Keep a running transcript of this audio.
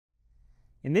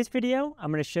In this video, I'm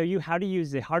going to show you how to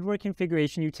use the hardware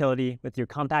configuration utility with your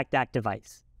CompactDAQ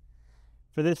device.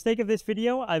 For the sake of this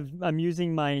video, I'm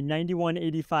using my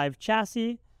 9185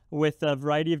 chassis with a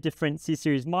variety of different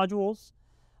C-Series modules.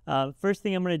 First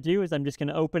thing I'm going to do is I'm just going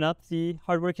to open up the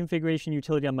hardware configuration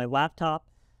utility on my laptop.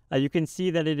 You can see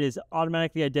that it is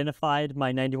automatically identified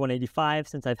my 9185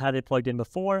 since I've had it plugged in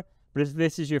before. But if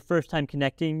this is your first time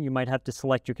connecting, you might have to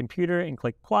select your computer and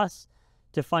click plus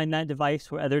to find that device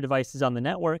or other devices on the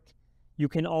network. You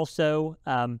can also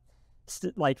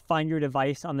find your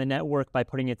device on the network by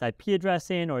putting its IP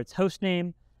address in or its host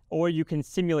name, or you can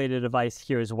simulate a device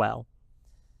here as well.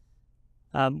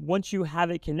 Once you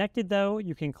have it connected though,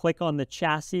 you can click on the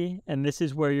chassis, and this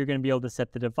is where you're going to be able to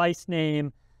set the device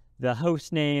name, the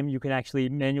host name. You can actually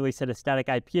manually set a static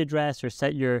IP address or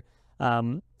set your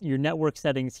network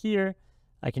settings here.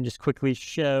 I can just quickly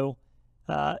show.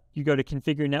 You go to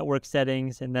configure network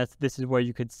settings, and this is where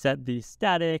you could set the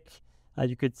static.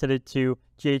 You could set it to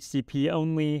DHCP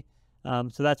only.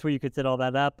 So that's where you could set all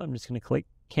that up. I'm just going to click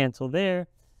cancel there.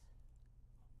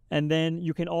 And then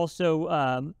you can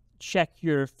also check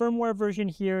your firmware version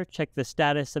here, check the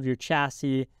status of your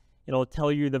chassis. It'll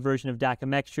tell you the version of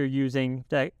DAQ you're using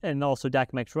and also DAQ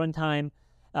runtime.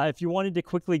 If you wanted to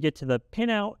quickly get to the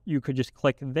pinout, you could just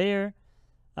click there.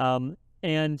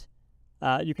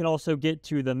 You can also get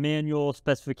to the manual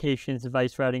specifications,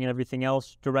 device routing, and everything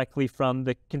else directly from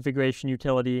the configuration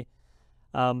utility.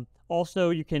 Also,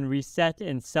 you can reset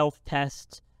and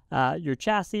self-test your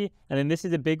chassis. And then this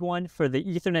is a big one. For the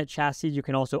Ethernet chassis, you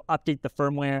can also update the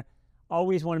firmware.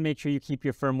 Always want to make sure you keep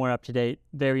your firmware up to date.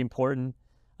 Very important.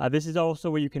 This is also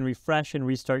where you can refresh and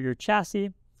restart your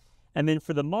chassis. And then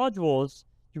for the modules,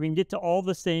 you can get to all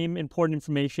the same important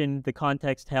information, the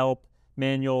context help,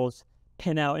 manuals,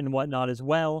 pinout, and whatnot as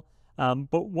well.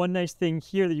 But one nice thing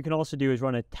here that you can also do is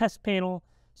run a test panel.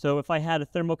 So if I had a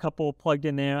thermocouple plugged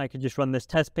in there, I could just run this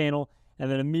test panel and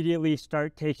then immediately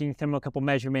start taking thermocouple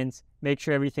measurements, make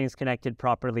sure everything's connected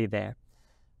properly there.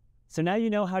 So now you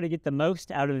know how to get the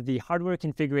most out of the hardware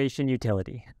configuration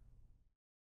utility.